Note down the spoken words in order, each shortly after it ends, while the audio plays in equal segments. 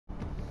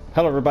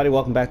Hello everybody,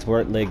 welcome back to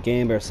Fortnite.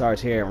 Game Bear Sarge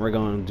here, and we're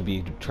going to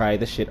be try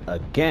this shit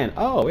again.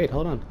 Oh wait,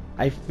 hold on.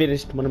 I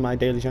finished one of my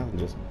daily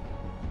challenges.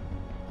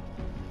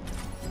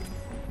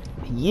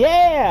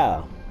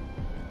 Yeah!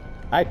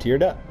 I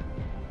teared up.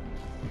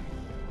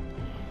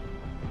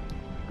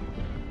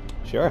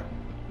 Sure.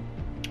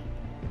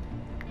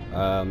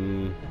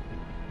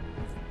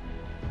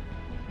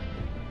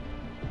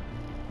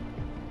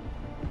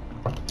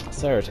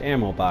 Search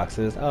ammo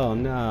boxes. Oh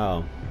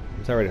no.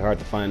 It's already hard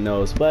to find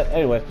those. But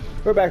anyway,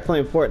 we're back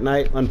playing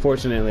Fortnite.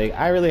 Unfortunately,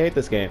 I really hate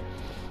this game.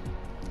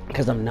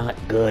 Because I'm not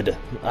good.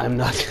 I'm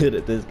not good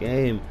at this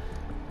game.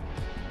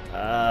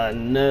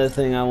 Another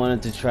thing I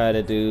wanted to try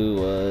to do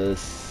was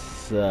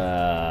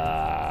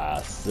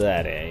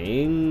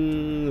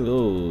setting.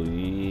 Oh,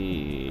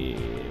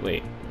 yeah.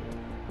 Wait.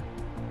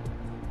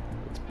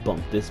 Let's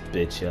bump this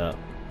bitch up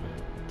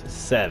to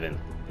 7.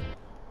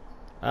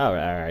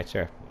 Alright,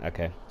 sure.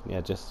 Okay.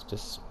 Yeah,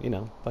 just, you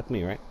know, fuck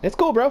me, right? It's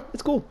cool, bro.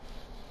 It's cool.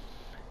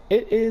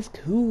 It is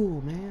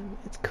cool, man.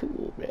 It's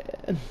cool,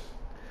 man.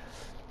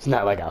 It's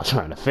not like I was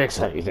trying to fix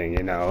anything,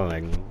 you know,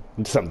 like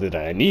something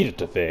that I needed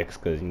to fix,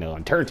 because, you know,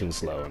 I'm turning too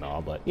slow and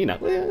all, but, you know,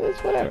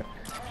 it's whatever.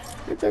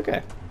 It's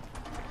okay.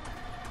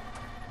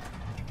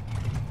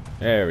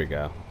 There we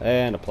go.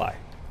 And apply.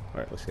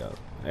 Alright, let's go.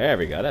 There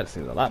we go. That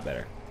seems a lot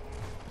better.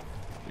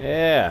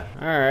 Yeah.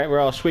 Alright, we're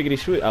all schwiggity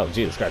schwig. Oh,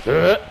 Jesus Christ.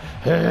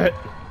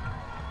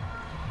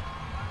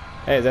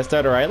 Hey, is that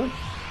Starter Island?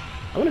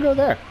 I want to go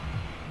there.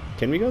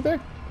 Can we go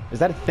there? Is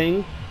that a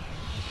thing?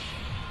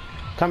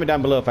 Comment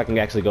down below if I can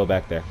actually go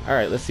back there.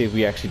 Alright, let's see if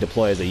we actually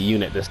deploy as a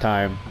unit this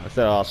time,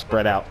 instead of all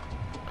spread out.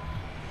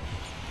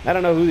 I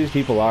don't know who these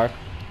people are.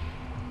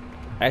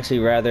 I actually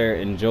rather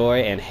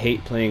enjoy and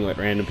hate playing with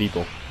random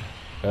people,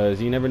 because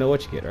you never know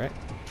what you get, right?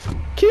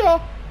 Kia!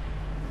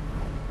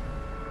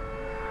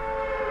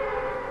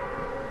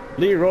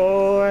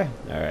 Leroy!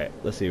 Alright,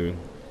 let's see.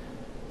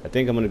 I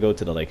think I'm going to go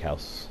to the lake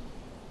house.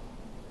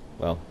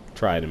 Well,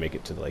 try to make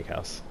it to the lake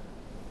house.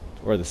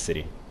 Or the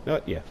city. You know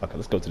what? Yeah, fuck it.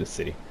 Let's go to the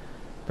city.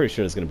 Pretty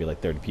sure there's going to be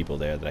like 30 people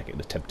there that I can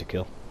attempt to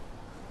kill.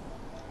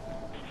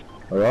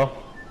 Hello?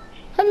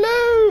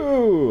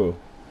 Hello!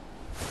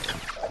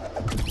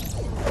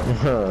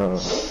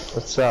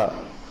 What's up?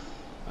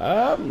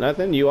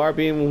 Nothing. You are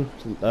being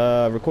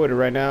recorded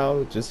right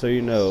now, just so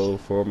you know,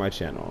 for my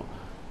channel.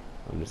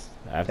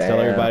 I have to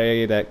tell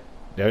everybody that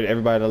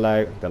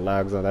that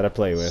logs on that I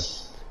play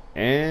with.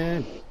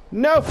 And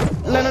no!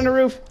 Land on the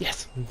roof!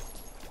 Yes!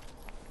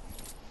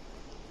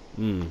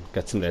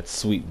 Got some of that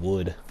sweet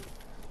wood.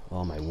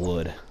 Oh, my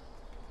wood.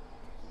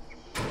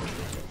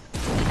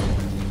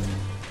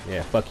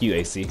 Yeah, fuck you,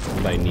 AC.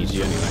 Nobody needs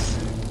you anyway.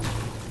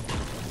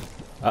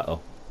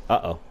 Uh-oh.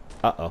 Uh-oh.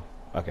 Uh-oh.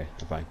 Okay,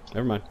 I'm fine.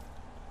 Never mind.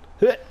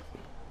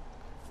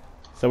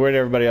 So where did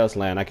everybody else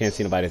land? I can't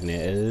see nobody's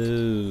name.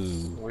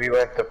 Ooh. We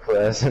went to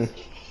Pleasant.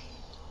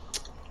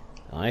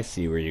 I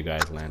see where you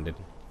guys landed.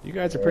 You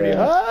guys are pretty...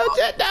 Oh,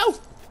 shit, no!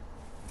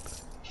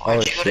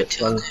 Oh,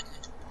 shit.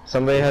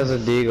 Somebody has a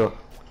deagle.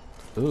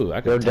 Ooh,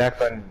 I Go could...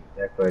 Declan.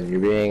 Declan,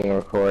 you're being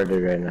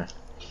recorded right now.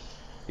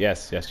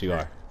 Yes, yes, you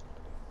are.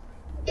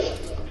 That's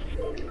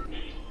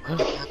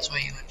why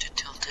you went to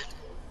Tilted.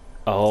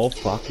 Oh,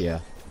 fuck yeah.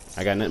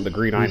 I got nothing but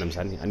green items.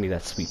 I need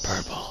that sweet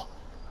purple.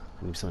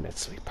 I need some of that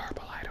sweet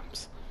purple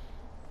items.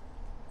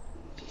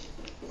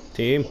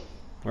 Team,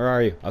 where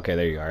are you? Okay,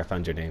 there you are. I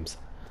found your names.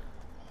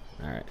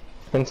 Alright.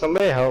 Can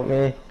somebody help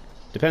me?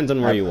 Depends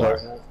on where you are.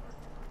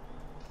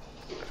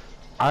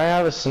 I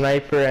have a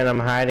sniper and I'm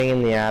hiding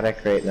in the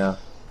attic right now.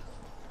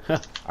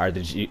 Are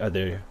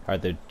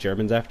the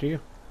Germans after you?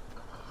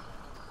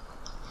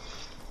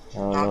 I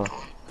don't know.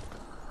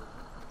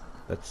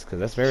 That's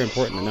very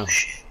important to know.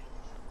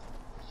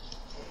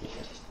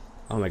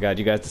 Oh my god,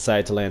 you guys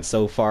decided to land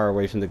so far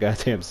away from the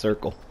goddamn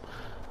circle.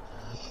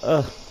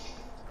 Ugh.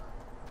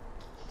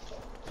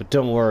 But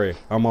don't worry,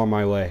 I'm on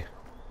my way.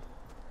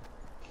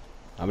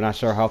 I'm not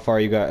sure how far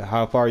you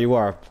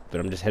are, but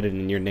I'm just headed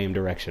in your name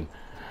direction.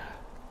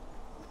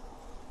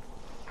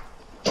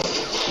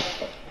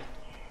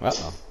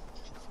 Uh-oh.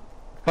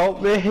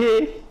 Help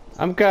me!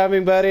 I'm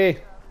coming, buddy!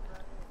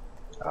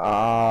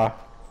 Ah.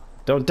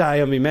 Don't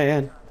die on me,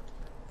 man.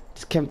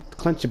 Just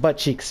clench your butt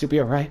cheeks, you'll be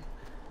alright.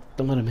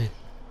 Don't let him in.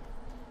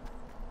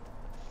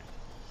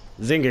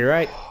 Zingy,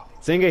 right?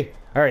 Zingy?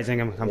 Alright,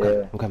 Zingy, I'm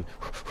coming. I'm coming.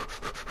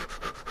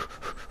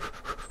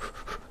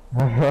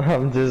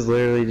 I'm just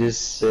literally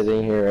just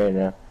sitting here right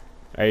now.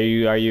 Are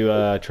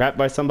you trapped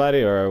by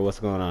somebody, or what's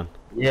going on?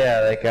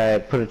 Yeah, that guy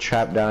put a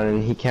trap down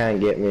and he can't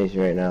get me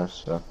right now,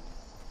 so.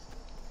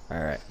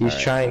 Alright. He's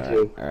trying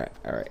to.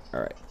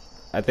 Alright.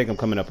 I think I'm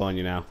coming up on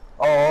you now.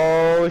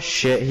 Oh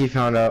shit, he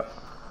found out.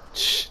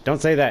 Shh,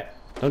 don't say that.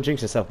 Don't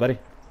jinx yourself, buddy.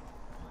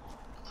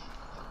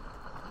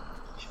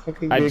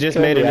 I just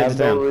made it into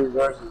town.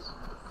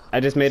 I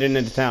just made it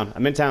into town.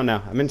 I'm in town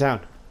now. I'm in town.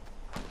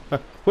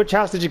 Which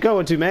house did you go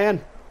into,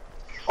 man?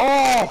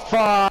 Oh,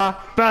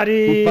 fuck!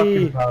 Buddy! He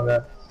fucking found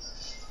out.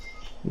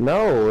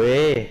 No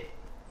way.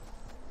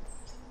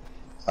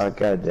 Oh,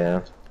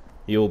 goddamn.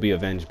 You will be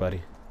avenged,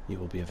 buddy. You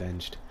will be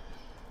avenged.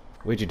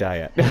 Where'd you die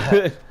at?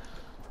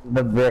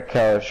 The brick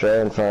house right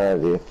in front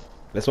of you.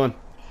 This one?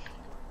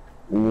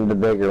 The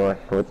bigger one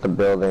with the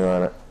building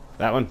on it.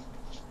 That one?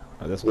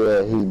 Oh, this one?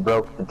 Yeah, he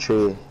broke the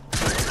tree.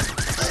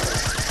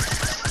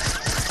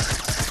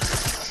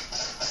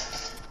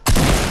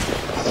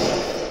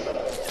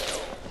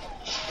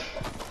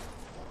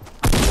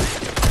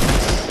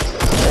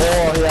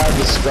 Oh, he had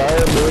the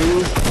scar,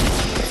 boy.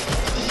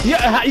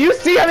 Yeah, you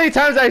see how many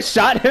times I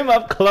shot him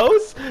up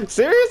close?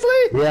 Seriously?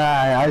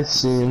 Yeah, I've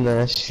seen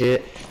that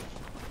shit.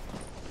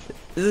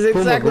 This is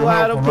exactly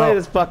why I don't play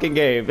this fucking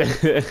game.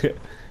 Damn.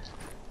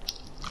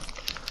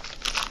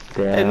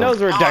 And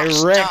those were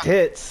direct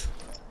hits.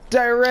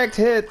 Direct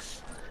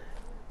hits.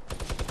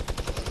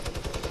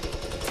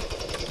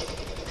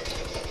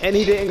 And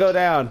he didn't go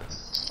down.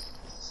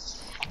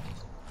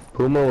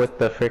 Puma with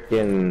the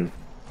freaking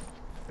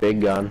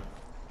big gun.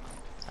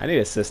 I need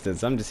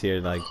assistance. I'm just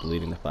here like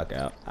bleeding the fuck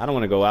out. I don't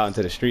want to go out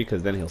into the street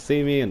because then he'll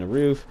see me in the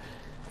roof.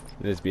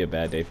 It'll just be a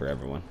bad day for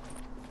everyone.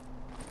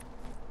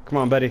 Come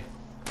on, buddy.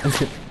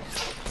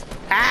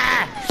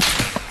 Ah!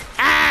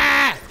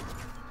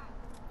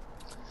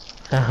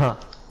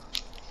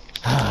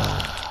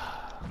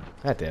 Ah!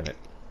 God damn it.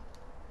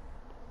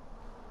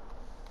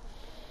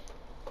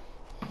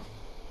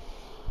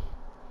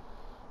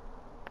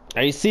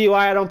 Now you see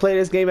why I don't play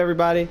this game,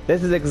 everybody?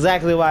 This is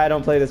exactly why I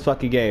don't play this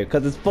fucking game.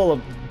 Because it's full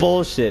of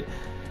bullshit.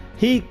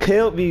 He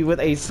killed me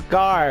with a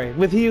scar.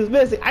 He was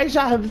missing. I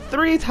shot him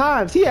 3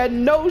 times. He had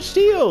no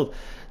shield.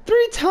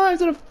 3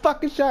 times with a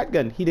fucking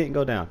shotgun. He didn't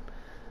go down.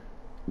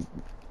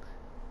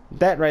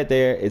 That right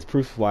there is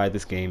proof why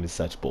this game is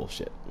such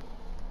bullshit.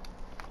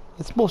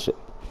 It's bullshit.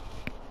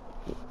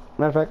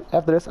 Matter of fact,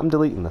 after this, I'm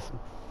deleting this.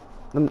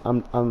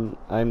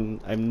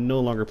 I'm no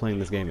longer playing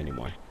this game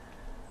anymore.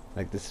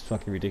 Like, this is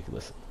fucking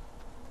ridiculous.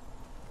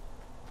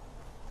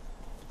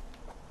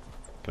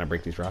 Can I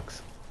break these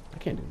rocks? I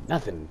can't do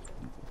nothing.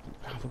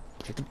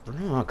 Get the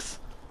rocks.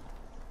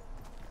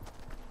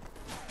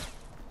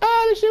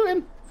 Ah, they're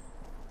shooting.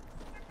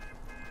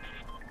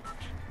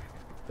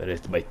 That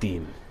is my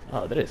team.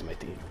 Oh, that is my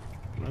team.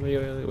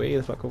 Way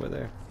the fuck over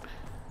there.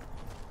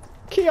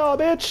 Kia,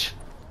 bitch.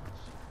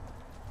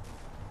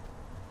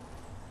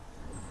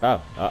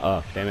 Oh,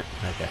 damn it.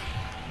 Okay.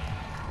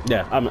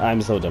 Yeah,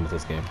 I'm so done with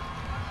this game.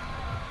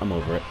 I'm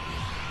over it.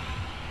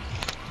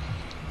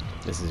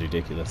 This is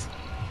ridiculous.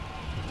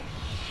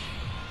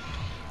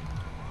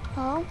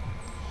 Hello?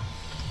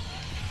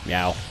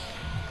 Meow.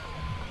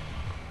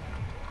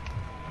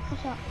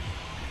 What's up?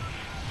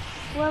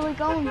 Where are we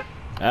going?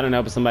 I don't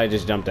know, but somebody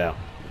just jumped out.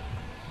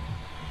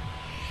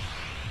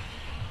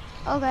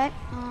 Okay,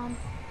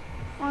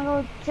 wanna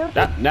go kill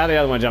them? Now the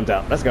other one jumped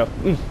out. Let's go.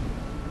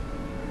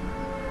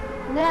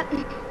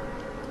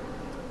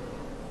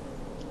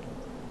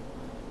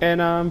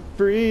 And I'm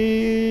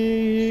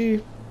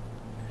free.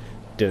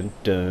 Dun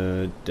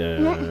dun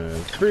dun.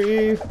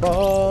 Free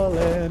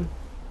falling.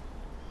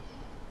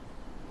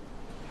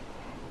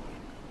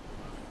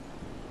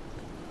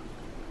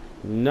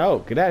 No,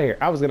 get out of here.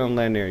 I was gonna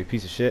land there, you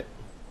piece of shit.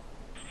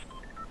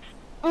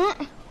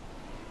 I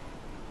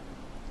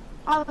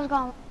was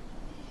going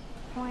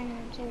pointer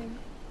too.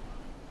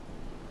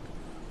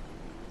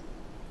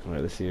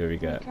 Alright, let's see what we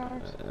got.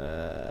 Land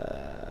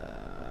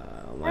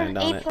There's on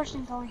an it.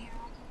 8-person going here.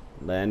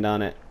 Land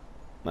on it.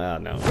 Oh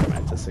no, never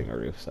mind. It's a single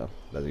roof, so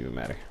doesn't even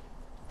matter.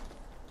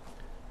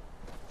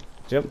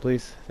 Jump,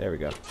 please. There we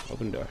go.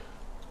 Open the door.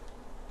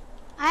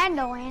 I had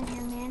to land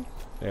here, man.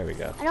 There we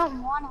go.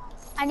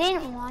 I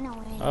didn't want to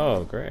land.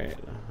 Oh, great.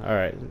 All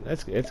right,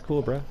 it's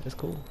cool, bro. It's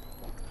cool.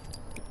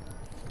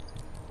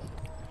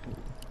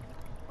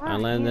 I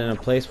landed in a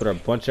place with a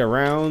bunch of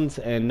rounds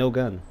and no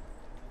gun.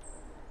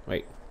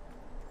 Wait.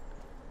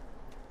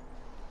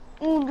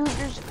 Ooh, dude,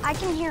 I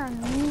can hear a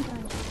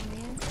minigun here,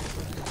 man.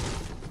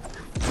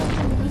 There's a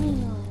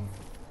minigun.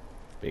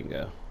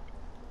 Bingo.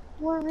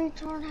 What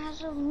retard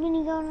has a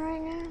minigun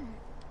right now?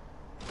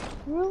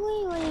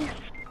 Really? Like...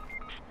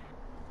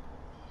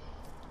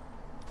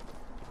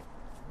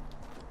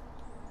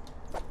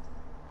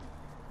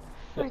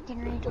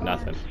 Freaking retard.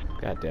 Nothing.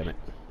 God damn it.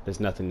 There's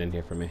nothing in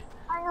here for me.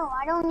 I know,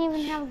 I don't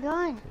even have a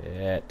gun.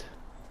 Shit.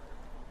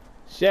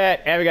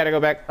 Shit. And we gotta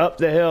go back up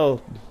the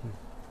hill.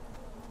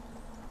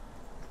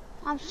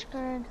 I'm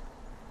scared.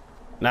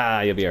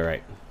 Nah, you'll be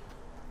alright.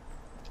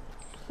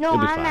 No,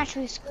 You'll be I'm fine.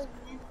 actually scared,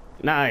 man.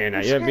 Nah, you're not.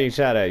 I'm You're not scared. being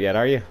shot at yet,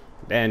 are you?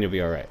 Then you'll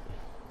be alright.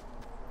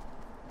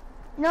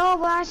 No,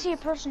 but I see a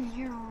person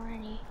here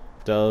already.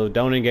 So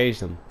don't engage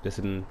them. Just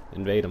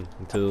invade them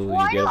until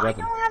Well, you get a I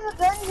weapon. don't have a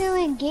gun to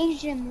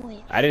engage them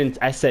with.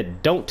 I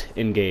said don't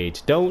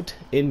engage. Don't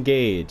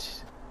engage.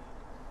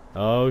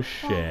 Oh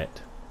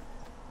shit.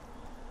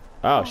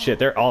 Oh shit,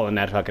 they're all in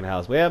that fucking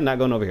house. Well, I'm not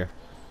going over here.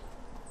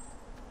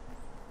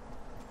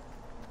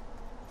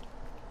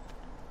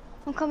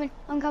 I'm coming.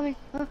 I'm coming.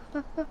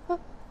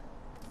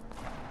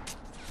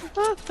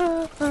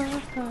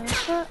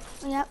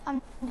 Yep,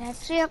 I'm dead.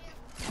 See ya.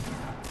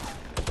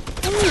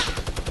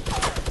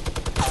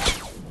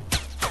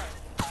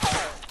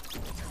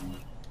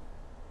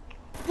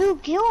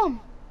 Dude, kill him.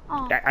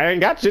 Oh. I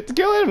ain't got shit to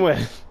kill him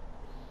with.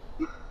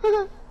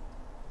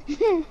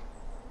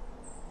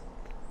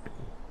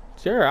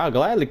 Sure, I'll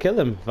gladly kill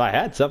him if I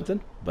had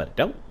something, but I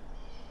don't.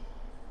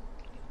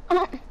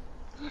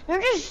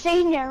 You're just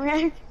sitting there,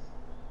 man.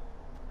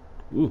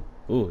 Ooh,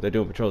 they're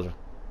doing patrols.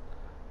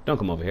 Don't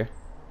come over here.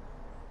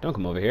 Don't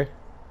come over here.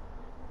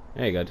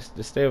 There you go.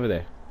 Just stay over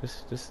there.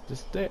 Just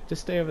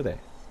stay over there.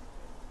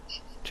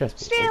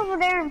 Trust me. Stay over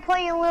there and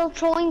play a little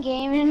trolling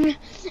game, and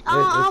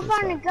I'll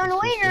find a gun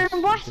later.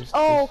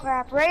 Oh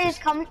crap! Ray is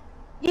coming.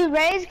 Dude,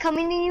 Ray is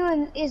coming to you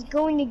and is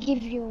going to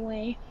give you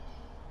away.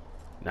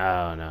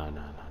 No.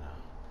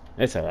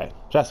 It's alright.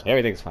 Trust me,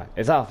 everything's fine.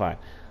 It's all fine.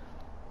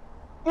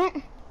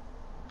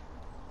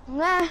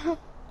 Nah.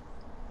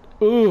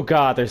 Ooh,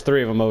 God, there's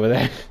 3 of them over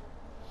there.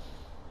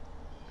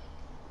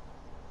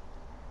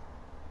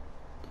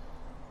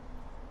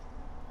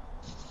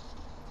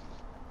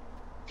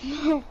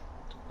 Ray's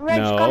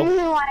coming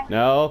to life.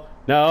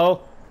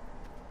 No.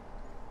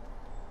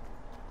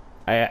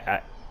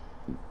 I.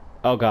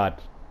 Oh,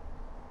 God.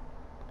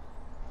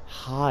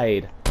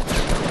 Hide.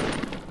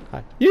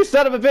 You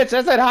son of a bitch!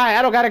 I said hi.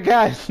 I don't got a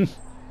gun.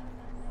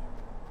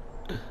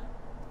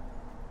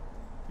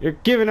 You're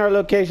giving our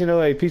location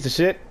away, piece of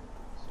shit.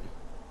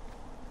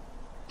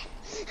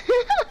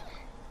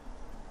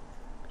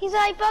 He's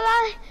like, but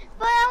I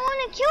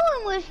want to kill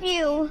him with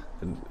you.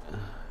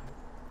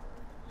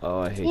 Oh,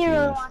 I hate He really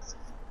humans. wants.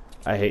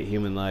 I hate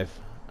human life.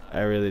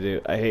 I really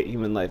do. I hate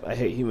human life. I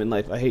hate human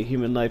life. I hate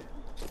human life.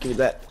 Give me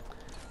that.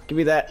 Give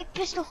me that. A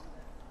pistol.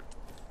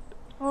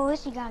 Well, at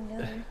least you got a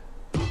gun.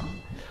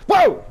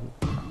 Whoa!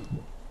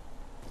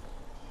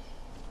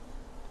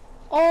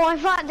 Oh, I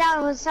thought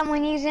that was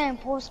someone using a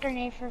pulse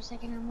grenade for a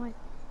second. I'm like,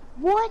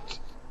 what?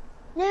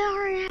 They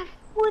already have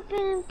weapon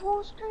and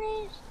pulse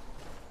grenades?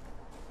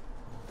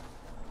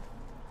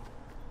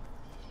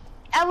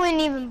 I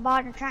wouldn't even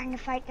bother trying to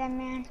fight that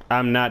man.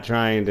 I'm not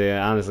trying to.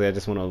 Honestly, I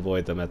just want to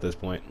avoid them at this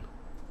point.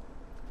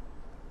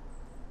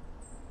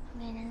 I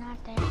mean, they're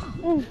not there.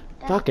 Ooh,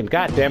 Fucking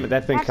goddamn it!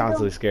 That thing That's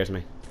constantly scares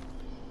me.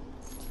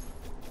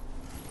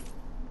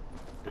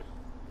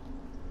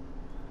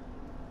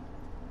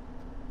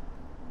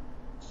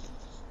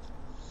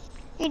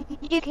 Hey,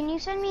 dude, can you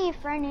send me a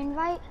friend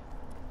invite?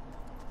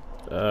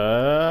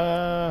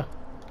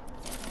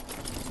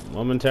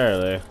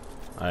 Momentarily.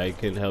 I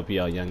can help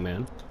you out, young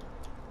man.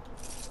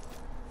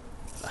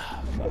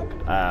 Ah, fuck.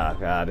 Ah,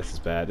 God, this is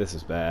bad. This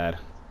is bad.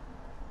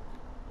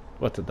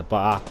 What's in the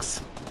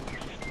box?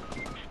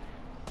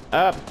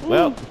 Up.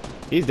 Well,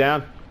 he's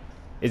down.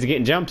 Is he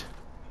getting jumped?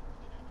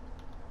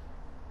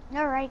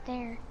 They're right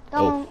there.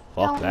 Oh,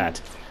 fuck don't.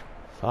 that.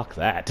 Fuck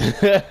that.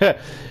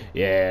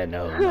 Yeah,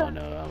 no, I'm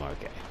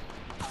okay.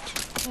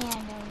 Yeah,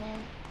 no, man.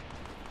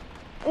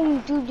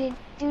 Ooh, dude,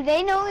 do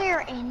they know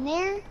you're in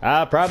there?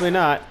 Probably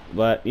not.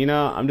 But you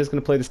know, I'm just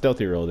gonna play the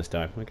stealthy role this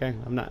time. Okay,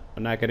 I'm not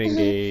gonna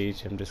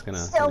engage. I'm just gonna.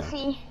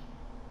 Stealthy.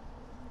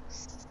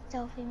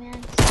 Stealthy,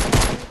 man.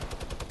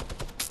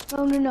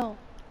 No.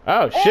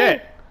 Oh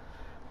shit!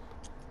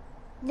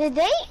 Did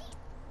they?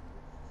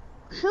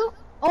 Who?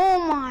 Oh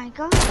my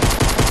god. Did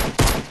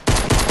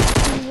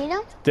you hit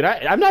them? Did I?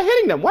 I'm not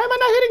hitting them. Why am I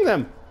not hitting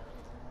them?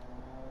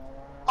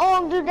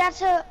 Oh, dude,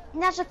 that's a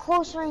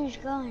close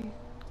range gun.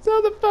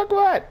 So the fuck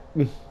what?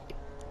 Dude,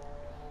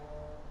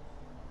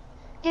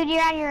 you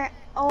got your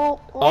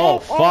Oh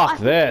fuck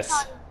this!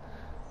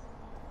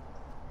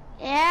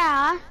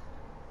 Yeah.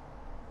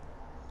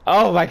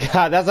 Oh my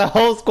god, that's a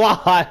whole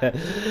squad!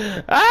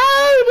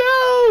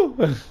 Oh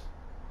no!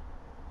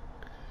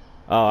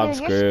 Oh, I'm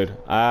Dude, screwed.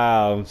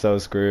 Oh, I'm so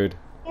screwed.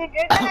 Dude,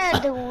 you're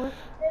gonna do.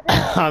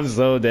 I'm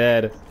so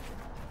dead.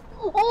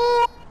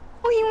 Oh,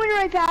 he went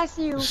right past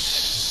you.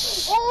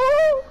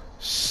 Oh.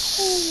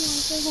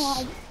 Oh my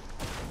god.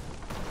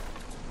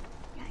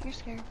 Yeah, you're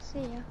scared. See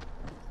ya.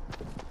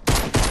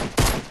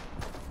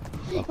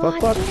 Fuck,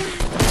 fuck.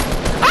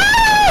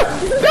 Ah!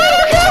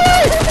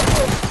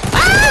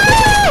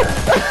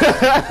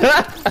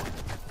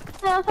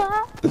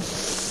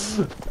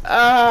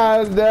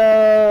 Ah, no!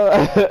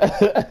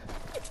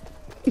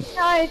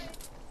 Nice.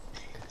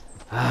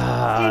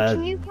 Ah, Dude,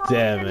 can you probably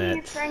damn send me your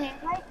it. friend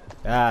invite?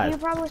 Can God. you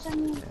probably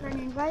send me your friend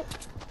invite?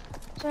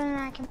 So then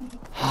I can do it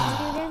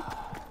again?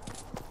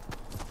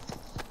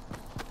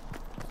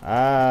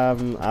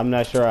 I'm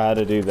not sure how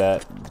to do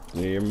that.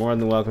 You're more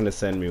than welcome to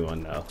send me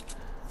one, though.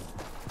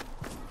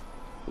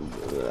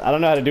 I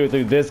don't know how to do it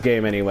through this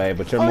game anyway,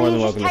 but you're more than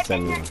welcome to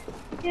send me one.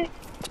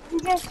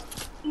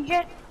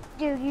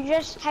 Dude, you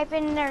just type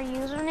in their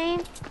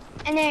username,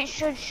 and then it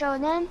should show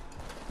them.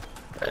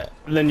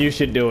 Then you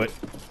should do it.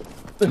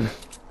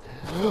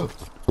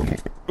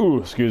 Ooh,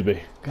 excuse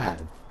me.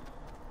 God.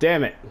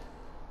 Damn it.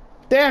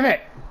 Damn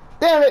it.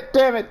 Damn it,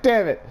 damn it,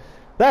 damn it.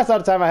 That's all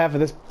the time I have for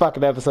this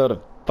fucking episode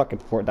of fucking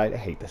Fortnite. I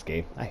hate this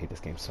game. I hate this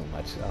game so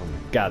much. Oh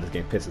my god, this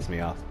game pisses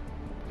me off.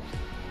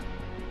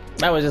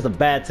 That was just a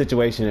bad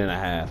situation and a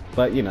half.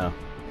 But, you know,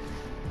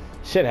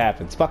 shit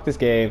happens. Fuck this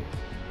game.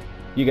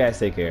 You guys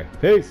take care.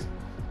 Peace.